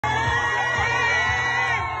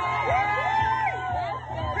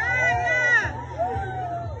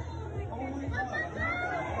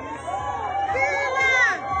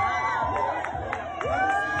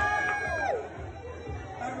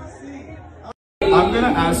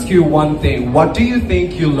gonna ask you one thing. What do you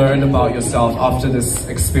think you learned about yourself after this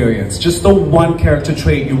experience? Just the one character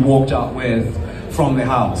trait you walked out with from the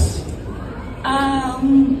house.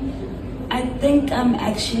 I think I'm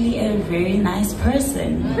actually a very nice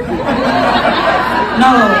person. No,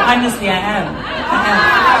 honestly, I am.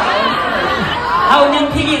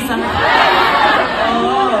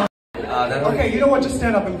 Okay, you know what? Just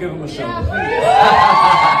stand up and give him a show, please.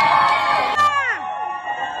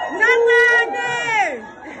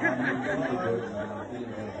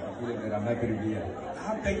 I'm happy to be here.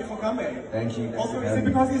 Thank you for coming. Thank you. Also, is it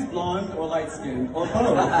because he's blonde or light skinned or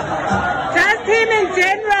both? Just him in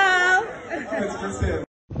general. It's just him.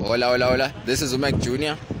 Hola, hola, hola. This is Umek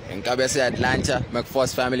Jr. in Kabese, Atlanta,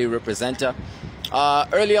 McForce family representative.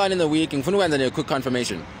 Early on in the week, in a quick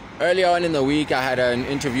confirmation. Early on in the week, I had an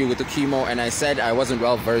interview with the chemo, and I said I wasn't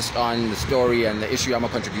well versed on the story and the issue of my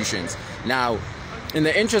contributions. Now, in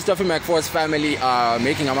the interest of the McForce family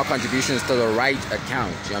making our contributions to the right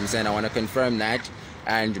account, you know what I'm saying? I want to confirm that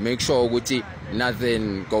and make sure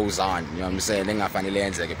nothing goes on, you know what I'm saying?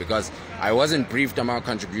 Because I wasn't briefed on our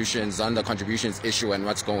contributions, on the contributions issue and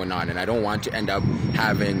what's going on, and I don't want to end up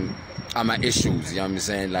having my issues, you know what I'm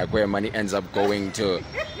saying? Like where money ends up going to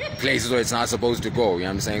places where it's not supposed to go, you know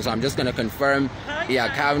what I'm saying? So I'm just going to confirm the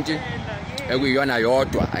account. Where if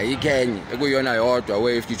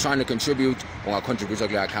you're trying to contribute, or contribute to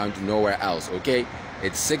the account nowhere else, okay?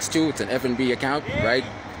 It's 62, it's an F&B account, right?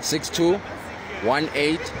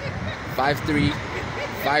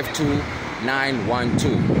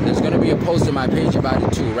 621853529112. There's going to be a post on my page about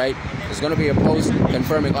it too, right? There's going to be a post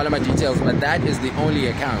confirming all of my details, but that is the only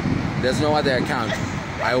account. There's no other account.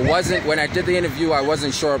 When I did the interview, I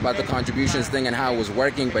wasn't sure about the contributions thing and how it was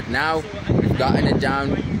working, but now we've gotten it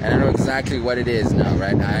down and I know exactly what it is now,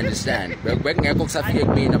 right? I understand. But now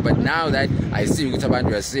that I see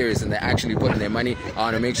you're serious and they're actually putting their money, I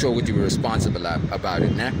want to make sure we're responsible about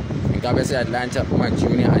it. Nah? In Kabese, Atlanta, Umak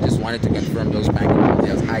Jr., I just wanted to confirm those banking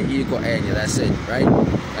details. That's it, right?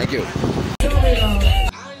 Thank you.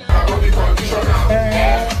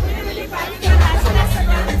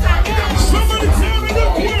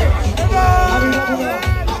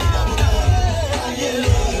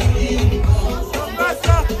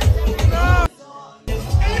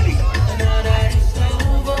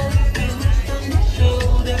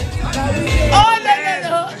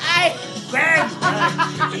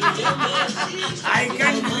 I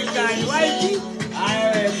can't do that. Why?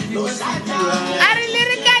 I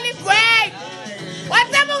literally break. What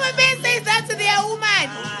type of a man says that to their woman?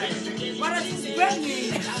 But it's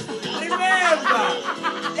banging. Remember,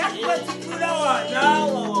 that's what you do now.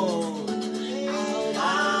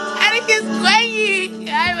 And it is banging.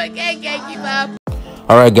 I can't give up.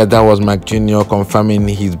 Alright guys, that was Mike Jr. confirming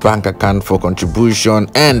his bank account for contribution,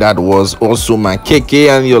 and that was also Makhekhe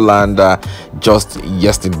and Yolanda just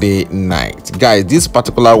yesterday night. Guys, this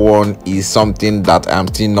particular one is something that I'm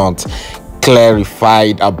still not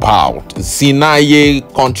clarified about. Zinaye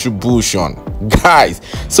contribution. Guys,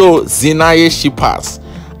 so Zinaye shippers,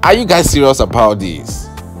 are you guys serious about this?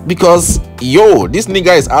 Because this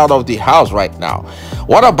nigga is out of the house right now.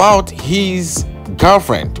 What about his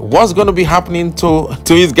girlfriend? What's going to be happening to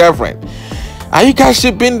his girlfriend? Are you guys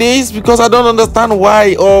shipping this? Because I don't understand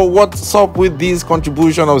why or what's up with this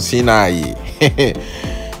contribution of Zinaye.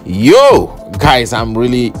 Guys, I'm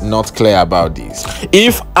really not clear about this.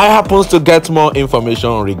 If I happen to get more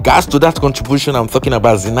information in regards to that contribution, I'm talking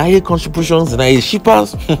about Zinaye contribution, Zinaye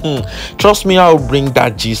shippers, trust me, I'll bring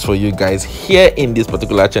that gist for you guys here in this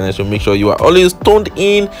particular channel. So make sure you are always tuned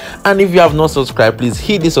in, and if you have not subscribed, please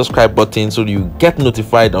hit the subscribe button so you get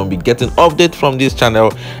notified and be getting updates from this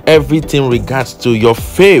channel, everything regards to your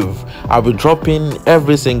fave. I'll be dropping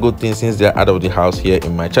every single thing since they're out of the house here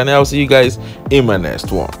in my channel. I'll see you guys in my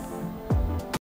next one.